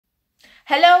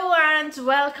Hello and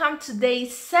welcome to day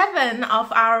 7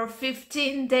 of our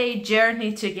 15-day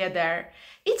journey together.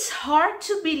 It's hard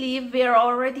to believe we're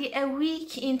already a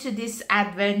week into this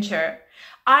adventure.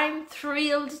 I'm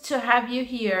thrilled to have you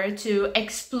here to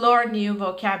explore new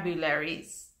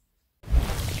vocabularies.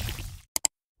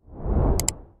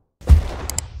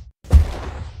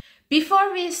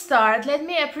 Before we start, let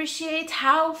me appreciate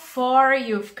how far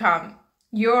you've come.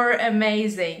 You're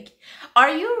amazing.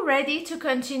 Are you ready to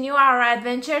continue our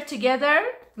adventure together?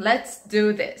 Let's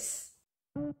do this.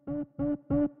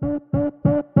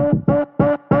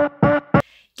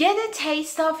 Get a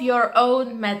taste of your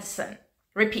own medicine.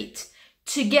 Repeat.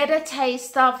 To get a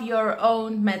taste of your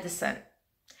own medicine.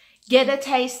 Get a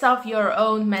taste of your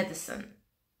own medicine.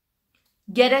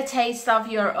 Get a taste of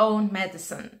your own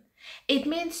medicine. It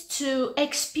means to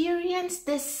experience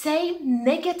the same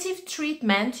negative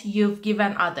treatment you've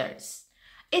given others.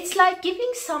 It's like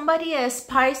giving somebody a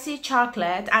spicy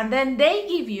chocolate and then they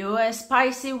give you a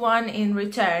spicy one in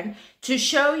return to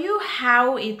show you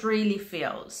how it really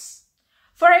feels.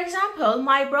 For example,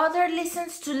 my brother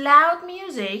listens to loud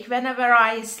music whenever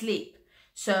I sleep.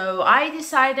 So I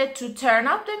decided to turn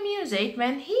up the music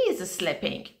when he is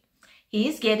sleeping. He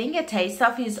is getting a taste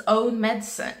of his own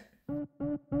medicine.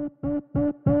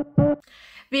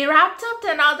 We wrapped up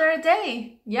another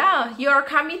day. Yeah, your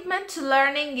commitment to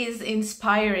learning is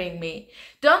inspiring me.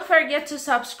 Don't forget to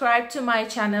subscribe to my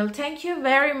channel. Thank you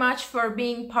very much for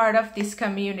being part of this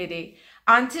community.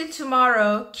 Until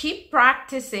tomorrow, keep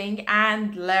practicing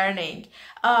and learning.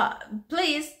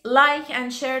 Please like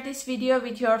and share this video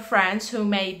with your friends who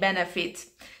may benefit.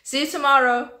 See you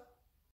tomorrow.